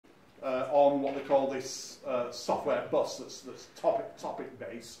on what they call this software bus that's topic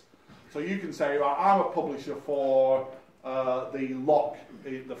based. So you can say, right, I'm a publisher for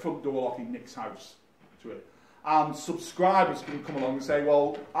the front door lock in Nick's house to it. And subscribers can come along and say,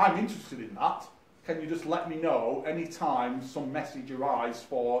 well, I'm interested in that. Can you just let me know any time some message arrives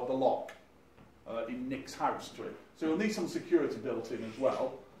for the lock in Nick's house to it? So you'll need some security built in as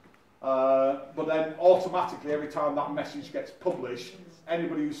well. But then automatically, every time that message gets published,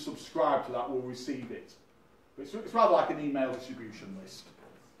 anybody who's subscribed to that will receive it. It's rather like an email distribution list.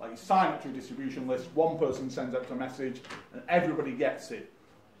 Like you sign up to a distribution list, one person sends out a message, and everybody gets it.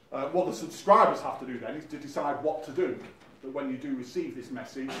 What the subscribers have to do then is to decide what to do. That when you do receive this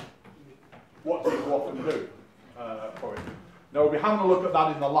message, what do you go off and do for it? Now we'll be having a look at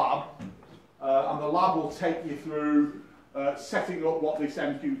that in the lab, and the lab will take you through setting up what this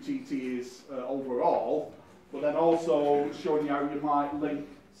MQTT is overall, but then also showing you how you might link,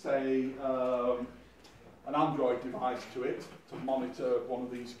 say, an Android device to it to monitor one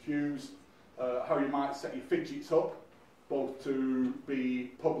of these queues, how you might set your fidgets up, both to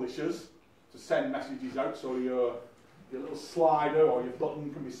be publishers, to send messages out, so your little slider or your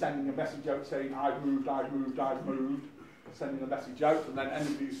button can be sending a message out saying, I've moved, I've moved, I've moved, sending a message out, and then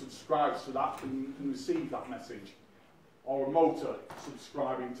anybody who subscribes to that can receive that message. Or a motor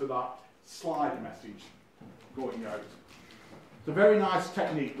subscribing to that slider message going out. It's a very nice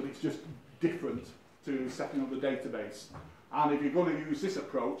technique, but it's just different to setting up the database. And if you're going to use this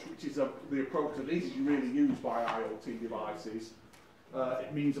approach, which is the approach that is really used by IoT devices,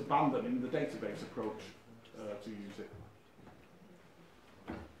 it means abandoning the database approach to use it.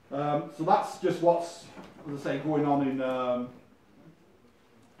 So that's just what's, as I say, going on in the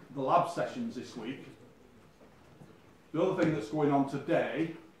lab sessions this week. The other thing that's going on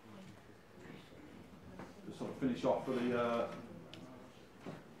today, to sort of finish off for the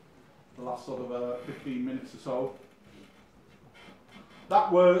last sort of 15 minutes or so,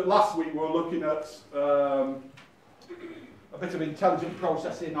 last week we were looking at a bit of intelligent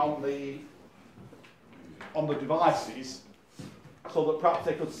processing on the devices, so that perhaps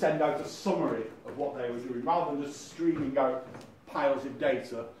they could send out a summary of what they were doing rather than just streaming out piles of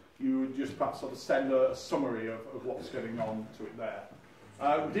data. You would just perhaps sort of send a summary of what's going on to it there.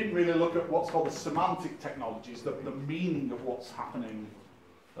 We didn't really look at what's called the semantic technologies, the meaning of what's happening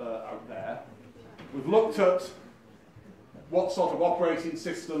out there. We've looked at what sort of operating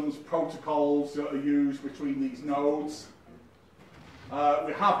systems, protocols that are used between these nodes.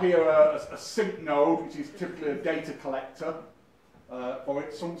 We have here a sync node, which is typically a data collector for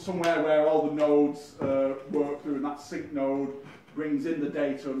it, somewhere where all the nodes work through, and that sync node brings in the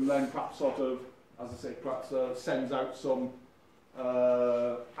data and then perhaps sort of, as I say, perhaps sends out some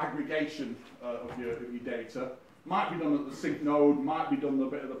aggregation of your data. Might be done at the sync node, might be done a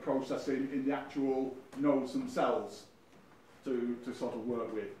bit of the processing in the actual nodes themselves to sort of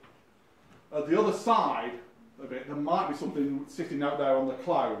work with. At the other side of it, there might be something sitting out there on the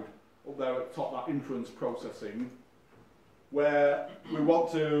cloud, up there at the top, that inference processing, where we want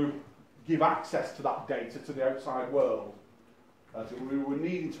to give access to that data to the outside world. So we were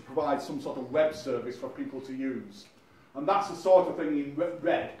needing to provide some sort of web service for people to use. And that's the sort of thing in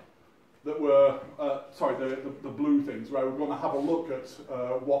red that we're, the blue things, where we're going to have a look at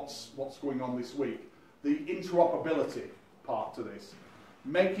what's going on this week. The interoperability part to this.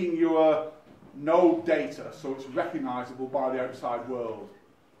 Making your node data so it's recognisable by the outside world.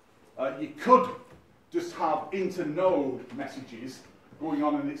 You could just have inter-node messages going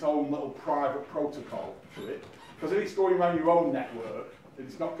on in its own little private protocol to it. Because if it's going around your own network, and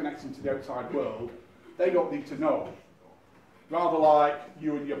it's not connecting to the outside world, they don't need to know. Rather like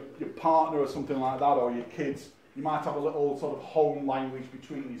you and your partner or something like that, or your kids, you might have a little sort of home language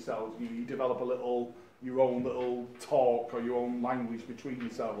between yourselves. You develop your own little talk or your own language between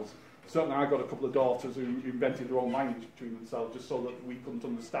yourselves. Certainly I've got a couple of daughters who invented their own language between themselves just so that we couldn't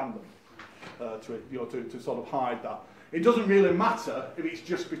understand them, to sort of hide that. It doesn't really matter if it's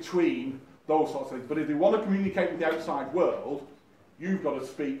just between those sorts of things. But if they want to communicate with the outside world, you've got to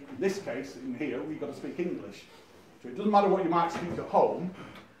speak, in this case, in here, we've got to speak English. So it doesn't matter what you might speak at home.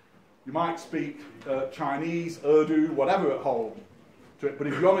 You might speak Chinese, Urdu, whatever at home. But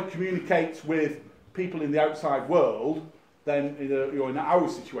if you want to communicate with people in the outside world, then in our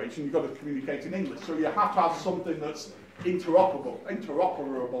situation, you've got to communicate in English. So you have to have something that's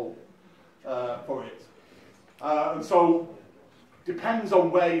interoperable for it. And so, depends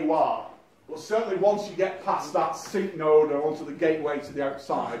on where you are. But certainly once you get past that sync node or onto the gateway to the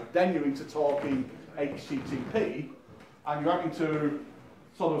outside, then you're into talking HTTP, and you're having to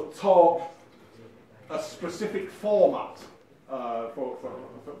sort of talk a specific format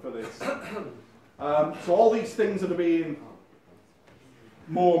for this. So all these things that are being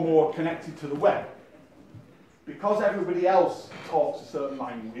more and more connected to the web, because everybody else talks a certain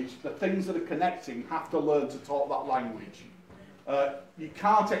language, the things that are connecting have to learn to talk that language. You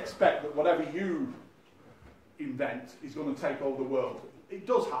can't expect that whatever you invent is going to take over the world. It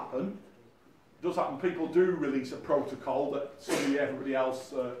does happen. It does happen. People do release a protocol that suddenly everybody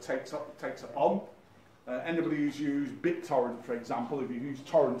else takes upon. Anybody who's used BitTorrent, for example, if you use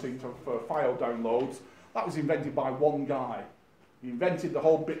torrenting for file downloads, that was invented by one guy. He invented the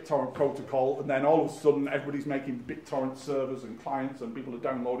whole BitTorrent protocol, and then all of a sudden everybody's making BitTorrent servers and clients, and people are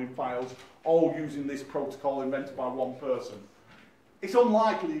downloading files, all using this protocol invented by one person. It's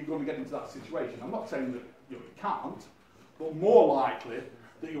unlikely you're going to get into that situation. I'm not saying that you can't, but more likely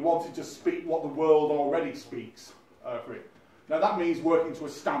that you wanted to speak what the world already speaks for it. Now that means working to a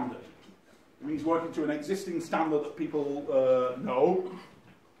standard. It means working to an existing standard that people know.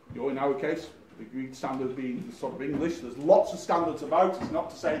 In our case, the Greek standard being the sort of English. There's lots of standards about. It's not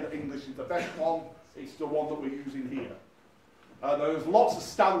to say that English is the best one. It's the one that we're using here. There's lots of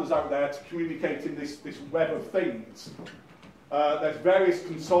standards out there to communicate in this web of things. There's various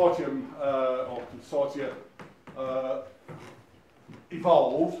consortia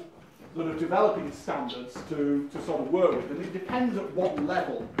evolved that are developing standards to sort of work with, and it depends at what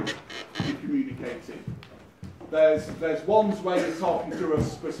level you're communicating. There's ones where you're talking to a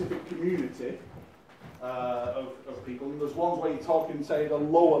specific community of people, and there's ones where you're talking, say, at a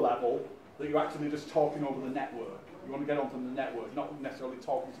lower level, that you're actually just talking over the network. You want to get onto the network, not necessarily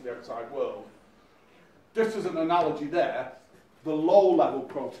talking to the outside world. Just as an analogy there, the low-level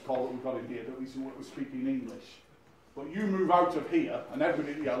protocol that we've got in here, that we're speaking English. But you move out of here, and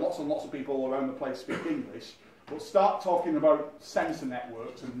everybody, lots and lots of people around the place speak English, but start talking about sensor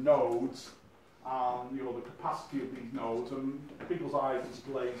networks and nodes, and the capacity of these nodes, and people's eyes just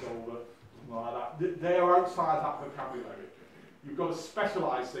glaze over, something like that. They are outside that vocabulary. You've got a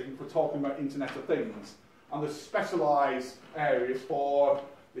specialised thing for talking about Internet of Things, and there's specialised areas for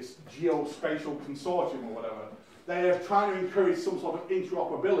this geospatial consortium or whatever. They are trying to encourage some sort of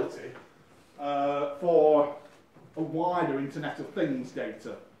interoperability for a wider Internet of Things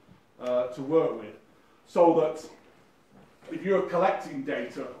data to work with, so that if you're collecting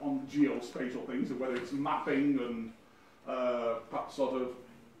data on geospatial things, whether it's mapping and perhaps sort of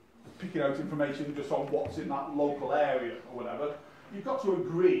picking out information just on what's in that local area or whatever, you've got to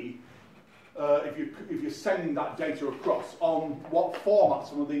agree if you're sending that data across on what format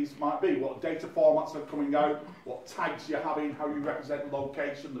some of these might be, what data formats are coming out, what tags you're having, how you represent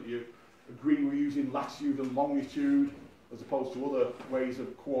location, that you agree we're using latitude and longitude as opposed to other ways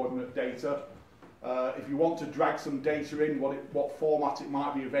of coordinate data. If you want to drag some data in, what format it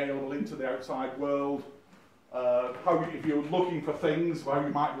might be available into the outside world. If you're looking for things, how you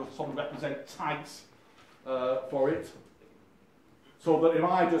might sort of represent tags for it. So that if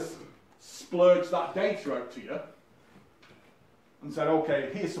I just splurge that data out to you and said, okay,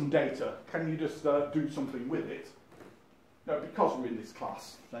 here's some data, can you just do something with it? Now, because we're in this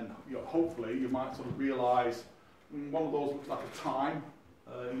class, then hopefully you might sort of realise one of those looks like a time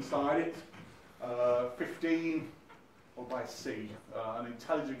inside it. 15, or by C. An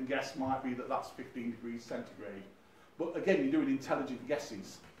intelligent guess might be that that's 15 degrees centigrade. But again, you're doing intelligent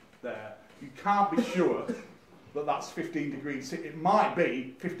guesses there. You can't be sure that that's 15 degrees. It might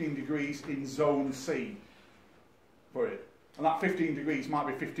be 15 degrees in zone C for it. And that 15 degrees might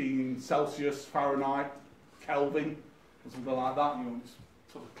be 15 Celsius, Fahrenheit, Kelvin, or something like that. It's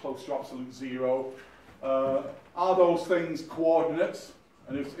sort of close to absolute zero. Are those things coordinates?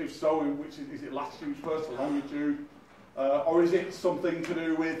 And if so, in which is it latitude first or longitude? Or is it something to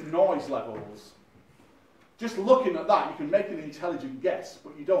do with noise levels? Just looking at that, you can make an intelligent guess,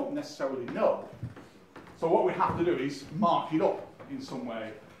 but you don't necessarily know. So what we have to do is mark it up in some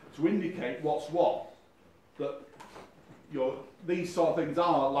way to indicate what's what. That these sort of things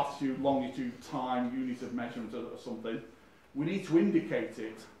are latitude, longitude, time, unit of measurement or something. We need to indicate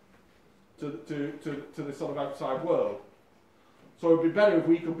it to the sort of outside world. So it would be better if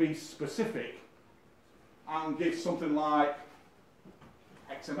we could be specific and give something like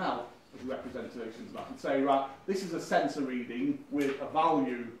XML as representations of that and say, right, this is a sensor reading with a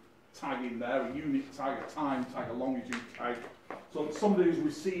value tag in there, a unit tag, a time tag, a longitude tag, so that somebody who's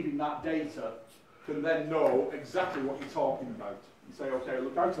receiving that data can then know exactly what you're talking about. You say, okay,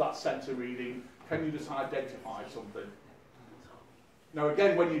 look out to that sensor reading, can you just identify something? Now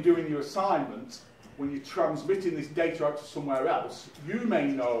again, when you're doing your assignment, when you're transmitting this data out to somewhere else, you may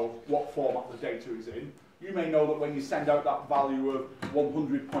know what format the data is in. You may know that when you send out that value of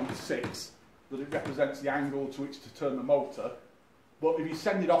 100.6, that it represents the angle to which to turn the motor. But if you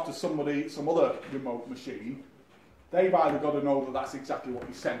send it off to somebody, some other remote machine, they've either got to know that that's exactly what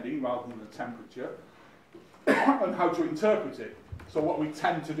you're sending rather than the temperature, and how to interpret it. So what we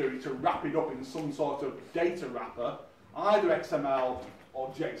tend to do is to wrap it up in some sort of data wrapper, either XML or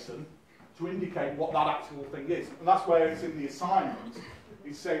JSON, to indicate what that actual thing is. And that's where it's in the assignment,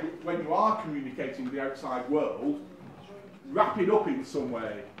 is say when you are communicating with the outside world, wrap it up in some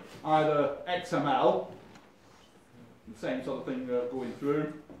way, either XML, the same sort of thing going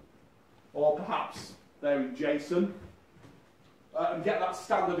through, or perhaps they're in JSON, and get that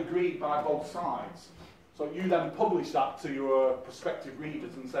standard agreed by both sides. So you then publish that to your prospective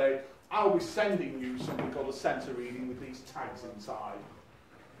readers and say, I'll be sending you something called a sensor reading with these tags inside.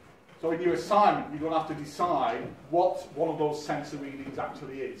 So in your assignment, you're going to have to decide what one of those sensor readings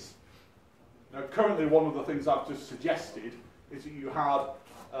actually is. Now, currently, one of the things I've just suggested is that you have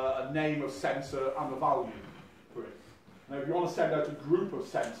a name of sensor and a value for it. Now, if you want to send out a group of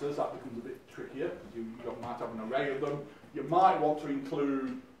sensors, that becomes a bit trickier. You might have an array of them. You might want to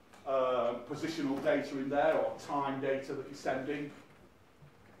include positional data in there, or time data that you're sending.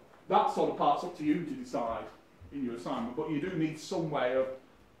 That sort of part's up to you to decide in your assignment, but you do need some way of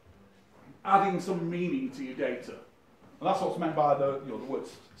adding some meaning to your data. And that's what's meant by the word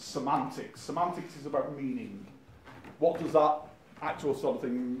semantics. Semantics is about meaning. What does that actual sort of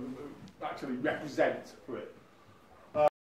thing actually represent for it?